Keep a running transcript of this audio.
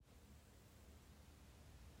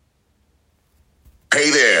Hey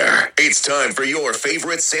there, it's time for your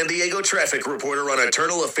favorite San Diego traffic reporter on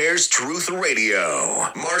Eternal Affairs Truth Radio,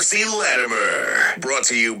 Marsi Latimer. Brought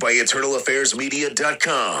to you by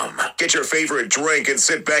EternalAffairsMedia.com. Get your favorite drink and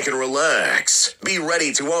sit back and relax. Be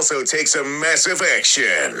ready to also take some massive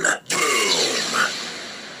action. Boom.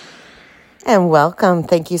 And welcome.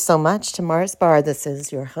 Thank you so much to Mars Bar. This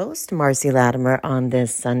is your host, Marsi Latimer, on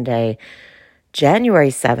this Sunday,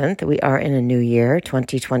 January 7th. We are in a new year,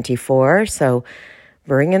 2024. So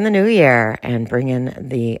bring in the new year and bring in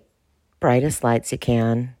the brightest lights you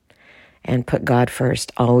can and put God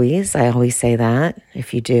first always. I always say that.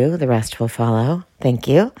 If you do, the rest will follow. Thank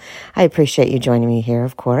you. I appreciate you joining me here,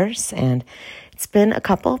 of course. And it's been a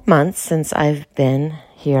couple of months since I've been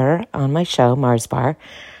here on my show, Mars Bar.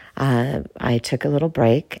 I took a little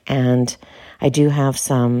break, and I do have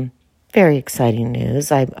some very exciting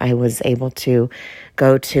news. I was able to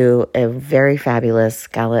go to a very fabulous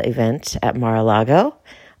gala event at Mar-a-Lago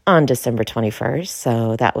on December 21st.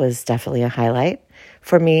 So that was definitely a highlight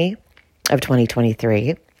for me of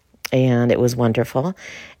 2023. And it was wonderful.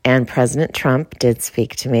 And President Trump did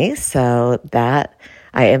speak to me. So that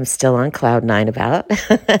I am still on cloud nine about.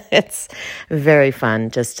 It's very fun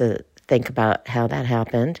just to think about how that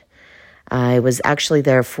happened. I was actually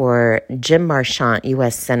there for Jim Marchant,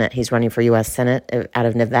 U.S. Senate. He's running for U.S. Senate out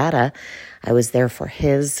of Nevada. I was there for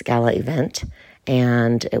his gala event,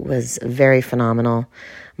 and it was very phenomenal.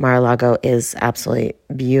 Mar-a-Lago is absolutely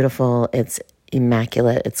beautiful. It's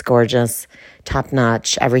immaculate. It's gorgeous,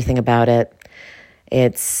 top-notch, everything about it.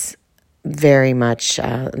 It's very much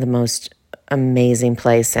the most amazing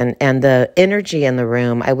place. And the energy in the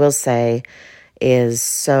room, I will say, is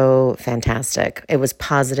so fantastic. It was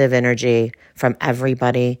positive energy from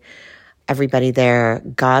everybody there,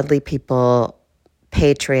 godly people,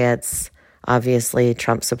 patriots, obviously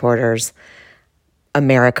Trump supporters,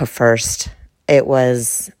 America first. It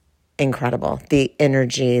was incredible. The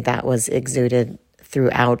energy that was exuded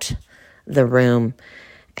throughout the room,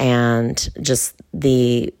 and just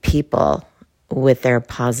the people with their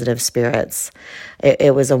positive spirits.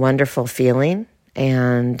 It was a wonderful feeling,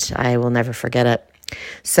 and I will never forget it.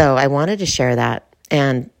 So I wanted to share that,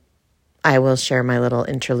 and I will share my little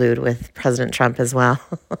interlude with President Trump as well.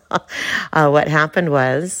 What happened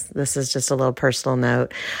was, this is just a little personal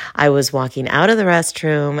note, I was walking out of the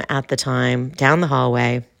restroom at the time, down the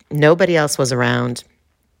hallway. Nobody else was around.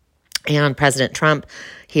 And President Trump,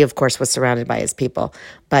 he of course was surrounded by his people,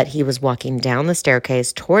 but he was walking down the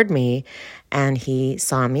staircase toward me, and he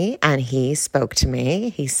saw me and he spoke to me.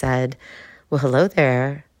 He said, "Well, hello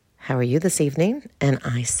there. How are you this evening?" And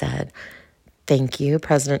I said, "Thank you,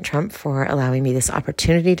 President Trump, for allowing me this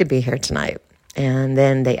opportunity to be here tonight." And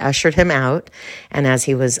then they ushered him out. And as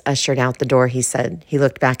he was ushered out the door, he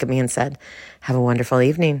looked back at me and said, "Have a wonderful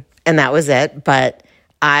evening." And that was it. But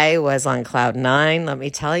I was on cloud nine, let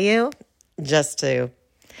me tell you, just to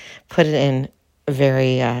put it in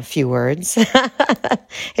very few words.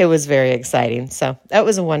 It was very exciting. So that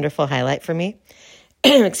was a wonderful highlight for me.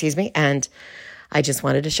 Excuse me. And I just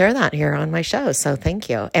wanted to share that here on my show. So thank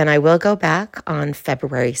you. And I will go back on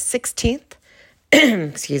February 16th.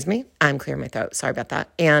 Excuse me. I'm clearing my throat. Sorry about that.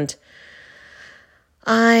 And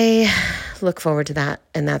I look forward to that.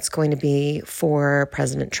 And that's going to be for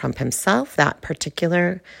President Trump himself, that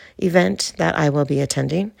particular event that I will be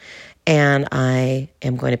attending. And I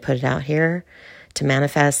am going to put it out here to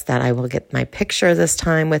manifest that I will get my picture this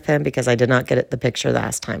time with him, because I did not get the picture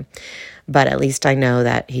last time. But at least I know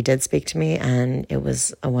that he did speak to me, and it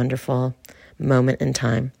was a wonderful moment in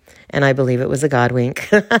time. And I believe it was a God wink.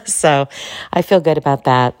 So I feel good about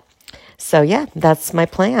that. So yeah, that's my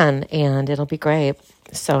plan, and it'll be great.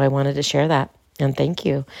 So I wanted to share that. And thank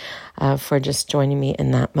you for just joining me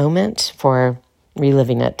in that moment, for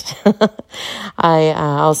reliving it. I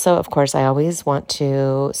also, of course, I always want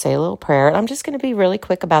to say a little prayer. I'm just going to be really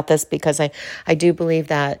quick about this, because I do believe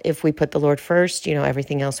that if we put the Lord first,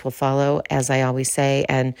 everything else will follow, as I always say.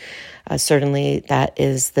 And certainly that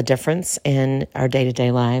is the difference in our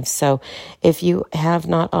day-to-day lives. So if you have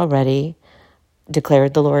not already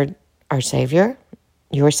declared the Lord our Savior,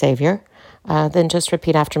 your Savior, then just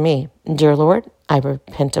repeat after me. Dear Lord, I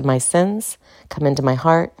repent of my sins. Come into my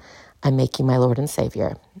heart. I make you my Lord and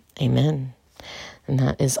Savior. Amen. And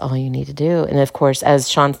that is all you need to do. And of course, as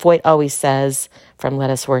Sean Foyt always says from Let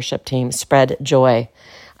Us Worship Team, spread joy.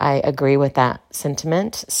 I agree with that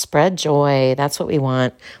sentiment. Spread joy. That's what we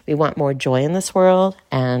want. We want more joy in this world,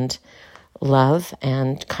 and love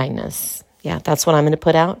and kindness. Yeah, that's what I'm going to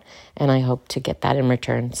put out, and I hope to get that in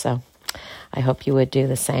return. So I hope you would do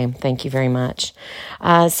the same. Thank you very much.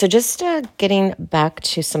 So just getting back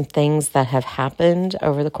to some things that have happened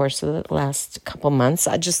over the course of the last couple months,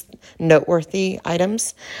 just noteworthy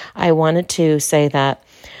items. I wanted to say that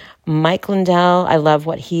Mike Lindell, I love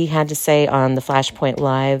what he had to say on the Flashpoint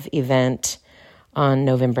Live event on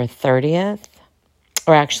November 30th.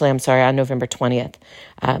 Or actually, I'm sorry, on November 20th.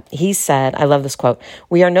 He said, I love this quote,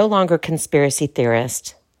 "We are no longer conspiracy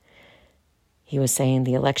theorists." He was saying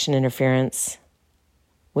the election interference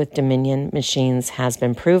with Dominion machines has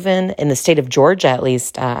been proven. In the state of Georgia, at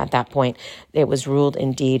least at that point, it was ruled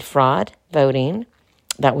indeed fraud voting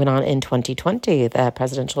that went on in 2020, the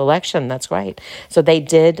presidential election. That's right. So they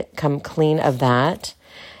did come clean of that,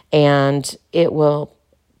 and it will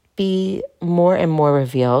be more and more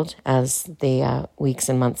revealed as the weeks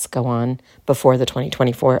and months go on before the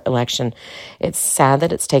 2024 election. It's sad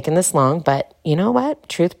that it's taken this long, but you know what?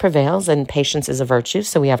 Truth prevails and patience is a virtue,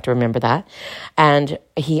 so we have to remember that. And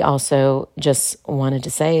he also just wanted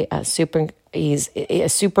to say he's a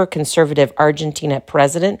super conservative Argentina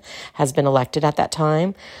president has been elected at that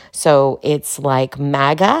time. So it's like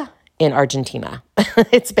MAGA in Argentina.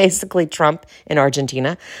 It's basically Trump in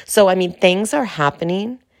Argentina. So, I mean, things are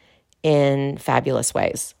happening in fabulous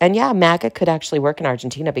ways. And yeah, MAGA could actually work in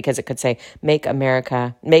Argentina because it could say, make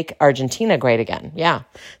Argentina great again. Yeah.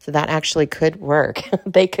 So that actually could work.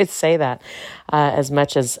 They could say that as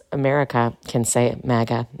much as America can say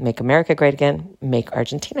MAGA, make America great again, make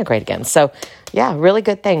Argentina great again. So yeah, really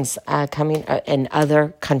good things coming in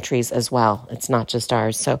other countries as well. It's not just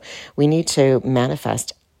ours. So we need to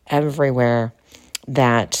manifest everywhere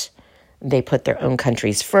that they put their own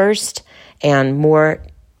countries first, and more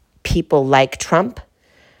people like Trump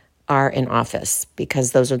are in office,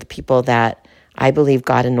 because those are the people that I believe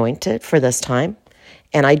God anointed for this time.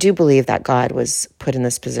 And I do believe that God was put in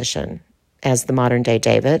this position as the modern day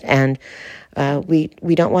David. And we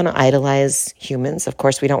don't want to idolize humans. Of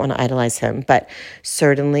course, we don't want to idolize him, but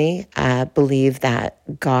certainly believe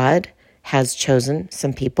that God has chosen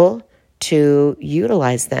some people to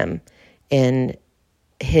utilize them in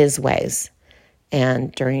his ways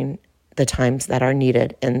and during the times that are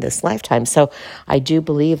needed in this lifetime. So I do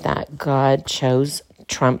believe that God chose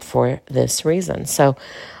Trump for this reason. So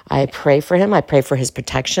I pray for him. I pray for his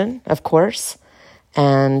protection, of course,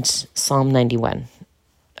 and Psalm 91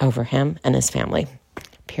 over him and his family,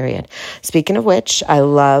 period. Speaking of which, I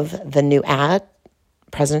love the new ad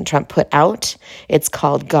President Trump put out. It's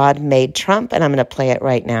called God Made Trump, and I'm going to play it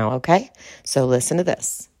right now, okay? So listen to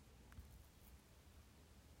this.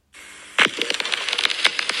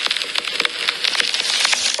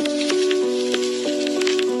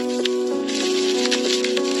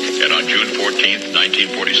 And on June 14th,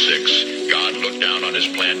 1946, God looked down on his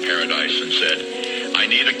planned paradise and said, "I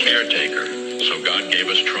need a caretaker." So God gave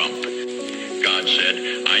us Trump. God said,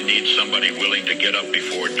 "I need somebody willing to get up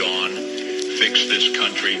before dawn, fix this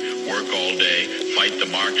country, work all day, fight the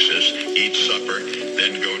Marxists, eat supper,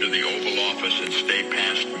 then go to the Oval Office and stay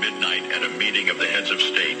past midnight at a meeting of the heads of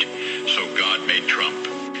state." So God made Trump.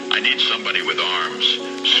 I need somebody with arms,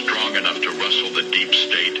 strong enough to rustle the deep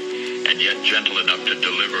state, and yet gentle enough to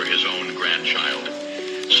deliver his own grandchild.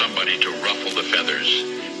 Somebody to ruffle the feathers,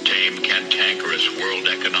 tame cantankerous World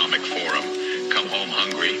Economic Forum, come home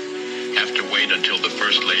hungry, have to wait until the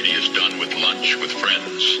First Lady is done with lunch with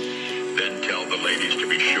friends, then tell the ladies to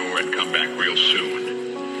be sure and come back real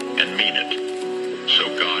soon, and mean it. So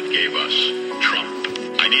God gave us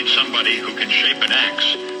Trump. I need somebody who can shape an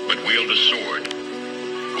axe, but wield a sword,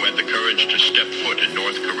 who had the courage to step foot in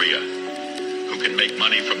North Korea, who can make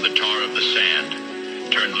money from the tar of the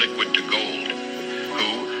sand, turn liquid to gold,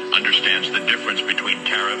 who understands the difference between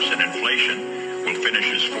tariffs and inflation, will finish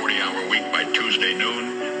his 40-hour week by Tuesday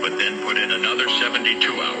noon, but then put in another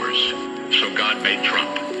 72 hours. So God made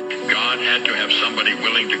Trump. God had to have somebody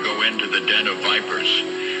willing to go into the den of vipers,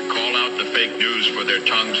 call out the fake news for their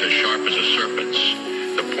tongues as sharp as a serpent's.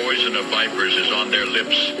 The poison of vipers is on their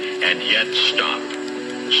lips, and yet stop.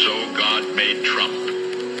 So God made Trump.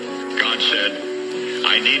 God said,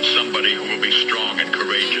 "I need somebody who will be strong and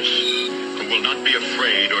courageous, who will not be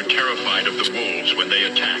afraid or terrified of the wolves when they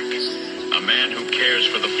attack, a man who cares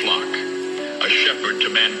for the flock, a shepherd to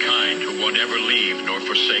mankind who won't ever leave nor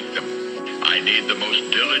forsake them. I need the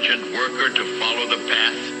most diligent worker to follow the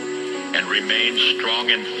path and remain strong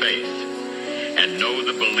in faith and know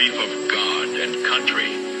the belief of God and country,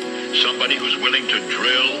 somebody who's willing to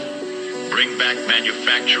drill, bring back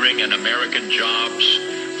manufacturing and American jobs,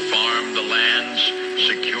 farm the lands,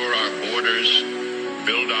 secure our borders,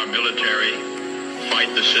 build our military, fight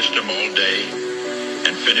the system all day,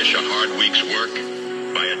 and finish a hard week's work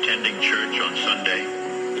by attending church on Sunday,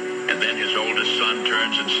 and Then his oldest son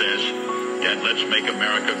turns and says, Dad, let's make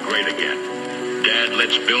America great again. Dad,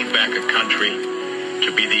 let's build back a country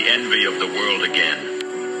to be the envy of the world again.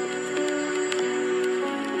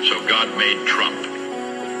 So God made Trump.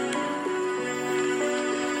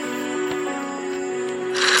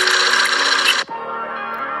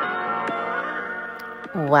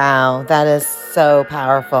 Wow, that is so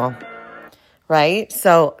powerful, right?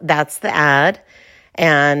 So that's the ad,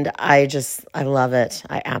 and I love it.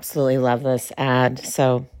 I absolutely love this ad.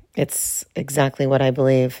 So it's exactly what I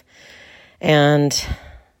believe, and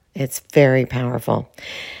it's very powerful.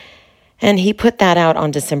 And he put that out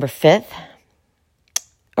on December 5th,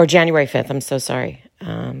 or January 5th, I'm so sorry.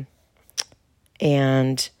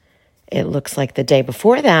 And it looks like the day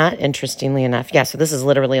before that, interestingly enough, so this is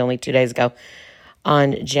literally only 2 days ago,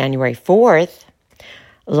 on January 4th,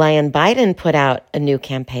 Lion Biden put out a new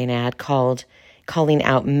campaign ad calling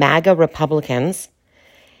out MAGA Republicans,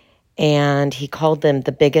 and he called them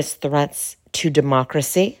the biggest threats to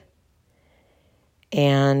democracy.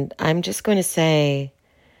 And I'm just going to say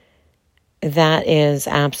that is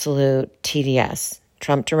absolute TDS,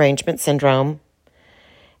 Trump derangement syndrome,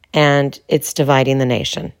 and it's dividing the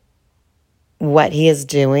nation. What he is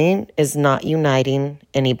doing is not uniting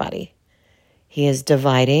anybody. He is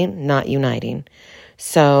dividing, not uniting.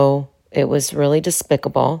 So it was really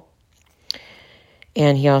despicable.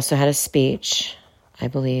 And he also had a speech, I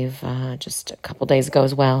believe, just a couple days ago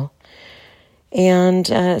as well, and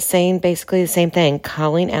saying basically the same thing,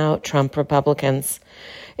 calling out Trump Republicans.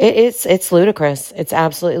 It's ludicrous. It's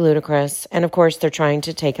absolutely ludicrous. And of course, they're trying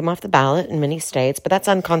to take him off the ballot in many states, but that's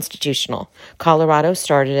unconstitutional. Colorado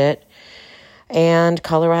started it. And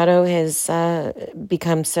Colorado has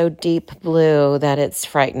become so deep blue that it's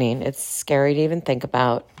frightening. It's scary to even think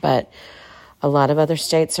about. But a lot of other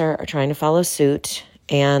states are trying to follow suit.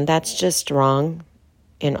 And that's just wrong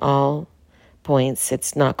in all points.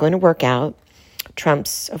 It's not going to work out.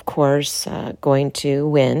 Trump's, of course, going to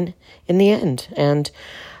win in the end. And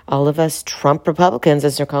all of us Trump Republicans,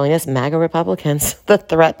 as they're calling us, MAGA Republicans, the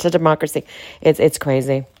threat to democracy, it's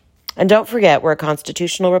crazy. And don't forget, we're a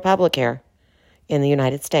constitutional republic here in the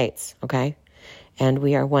United States, okay? And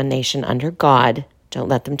we are one nation under God. Don't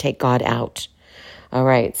let them take God out. All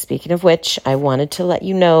right, speaking of which, I wanted to let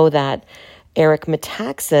you know that Eric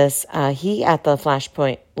Metaxas, he at the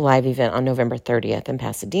Flashpoint Live event on November 30th in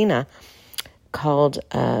Pasadena, called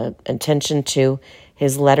attention to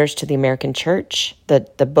his letters to the American church,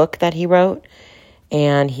 the book that he wrote,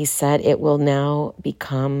 and he said it will now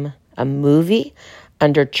become a movie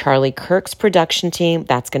under Charlie Kirk's production team.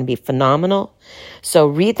 That's going to be phenomenal. So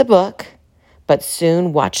read the book, but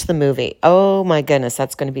soon watch the movie. Oh my goodness,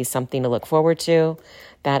 that's going to be something to look forward to.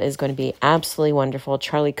 That is going to be absolutely wonderful.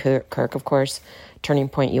 Charlie Kirk, of course, Turning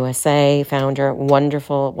Point USA founder,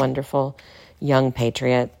 wonderful, wonderful young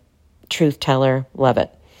patriot, truth teller, love it.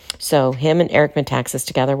 So him and Eric Metaxas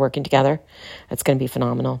together, working together, that's going to be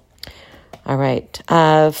phenomenal. All right.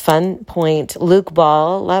 Fun point. Luke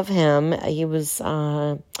Ball, love him. He was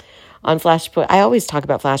on Flashpoint. I always talk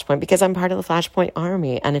about Flashpoint because I'm part of the Flashpoint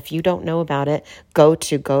Army. And if you don't know about it, go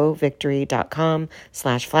to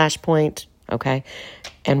govictory.com/Flashpoint, okay,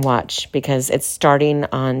 and watch, because it's starting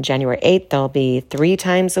on January 8th. There'll be 3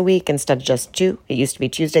 times a week instead of just 2. It used to be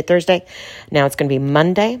Tuesday, Thursday. Now it's going to be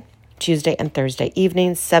Monday, Tuesday, and Thursday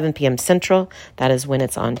evenings, 7 p.m. Central. That is when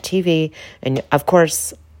it's on TV. And of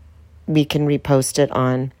course, we can repost it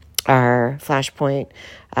on our Flashpoint.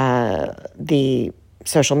 The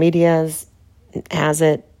social medias has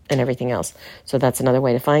it and everything else. So that's another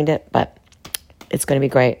way to find it, but it's going to be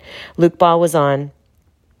great. Luke Ball was on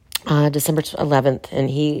December 11th, and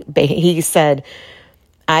he said,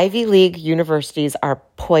 Ivy League universities are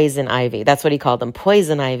poison ivy. That's what he called them,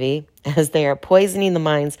 poison ivy, as they are poisoning the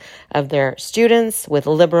minds of their students with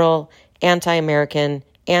liberal, anti-American,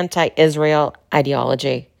 anti-Israel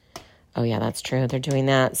ideology. Oh, yeah, that's true. They're doing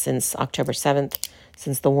that since October 7th,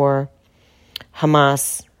 since the war.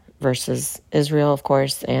 Hamas versus Israel, of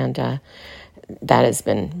course, and that has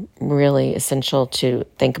been really essential to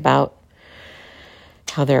think about,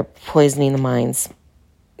 how they're poisoning the minds.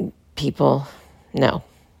 People, no.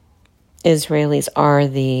 Israelis are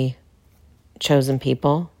the chosen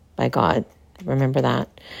people by God. Remember that.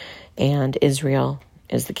 And Israel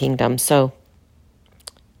is the kingdom. So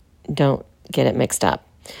don't get it mixed up.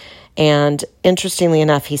 And interestingly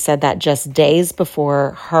enough, he said that just days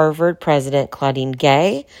before Harvard president Claudine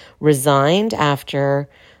Gay resigned after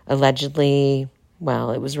allegedly,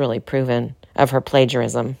 well, it was really proven, of her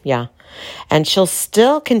plagiarism. Yeah. And she'll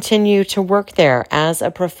still continue to work there as a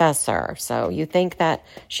professor. So you think that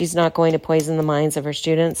she's not going to poison the minds of her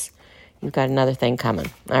students? you've got another thing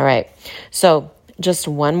coming. All right. So just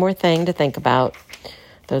one more thing to think about.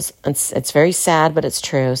 It's very sad, but it's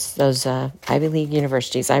true. Those Ivy League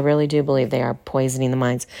universities, I really do believe they are poisoning the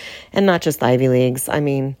minds. And not just Ivy Leagues. I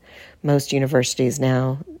mean, most universities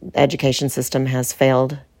now, the education system has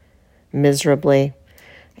failed miserably.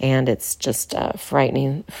 And it's just a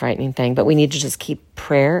frightening thing. But we need to just keep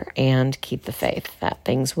prayer and keep the faith that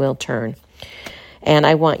things will turn. And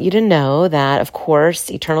I want you to know that, of course,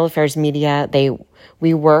 Eternal Affairs Media,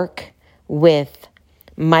 we work with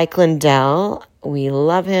Mike Lindell. We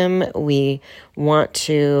love him. We want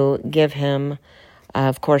to give him,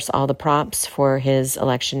 of course, all the props for his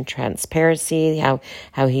election transparency, how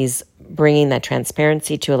he's bringing that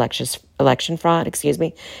transparency to election fraud, in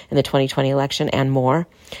the 2020 election and more.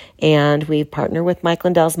 And we partner with Mike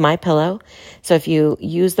Lindell's MyPillow. So if you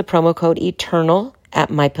use the promo code ETERNAL at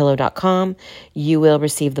mypillow.com, you will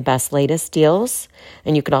receive the best latest deals.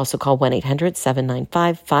 And you can also call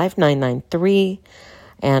 1-800-795-5993.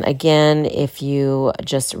 And again, if you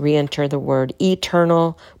just re-enter the word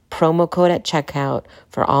eternal promo code at checkout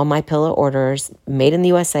for all MyPillow orders, made in the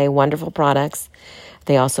USA, wonderful products.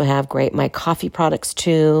 They also have great My Coffee products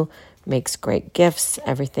too, makes great gifts,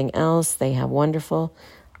 everything else. They have wonderful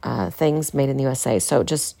things made in the USA. So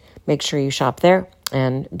just make sure you shop there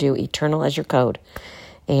and do eternal as your code.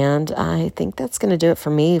 And I think that's going to do it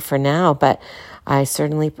for me for now, but I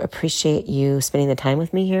certainly appreciate you spending the time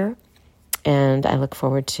with me here. And I look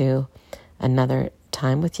forward to another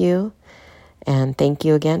time with you. And thank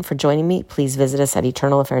you again for joining me. Please visit us at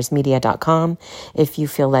eternalaffairsmedia.com. If you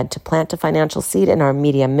feel led to plant a financial seed in our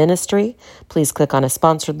media ministry, please click on a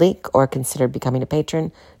sponsored link or consider becoming a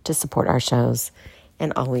patron to support our shows.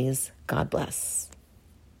 And always, God bless.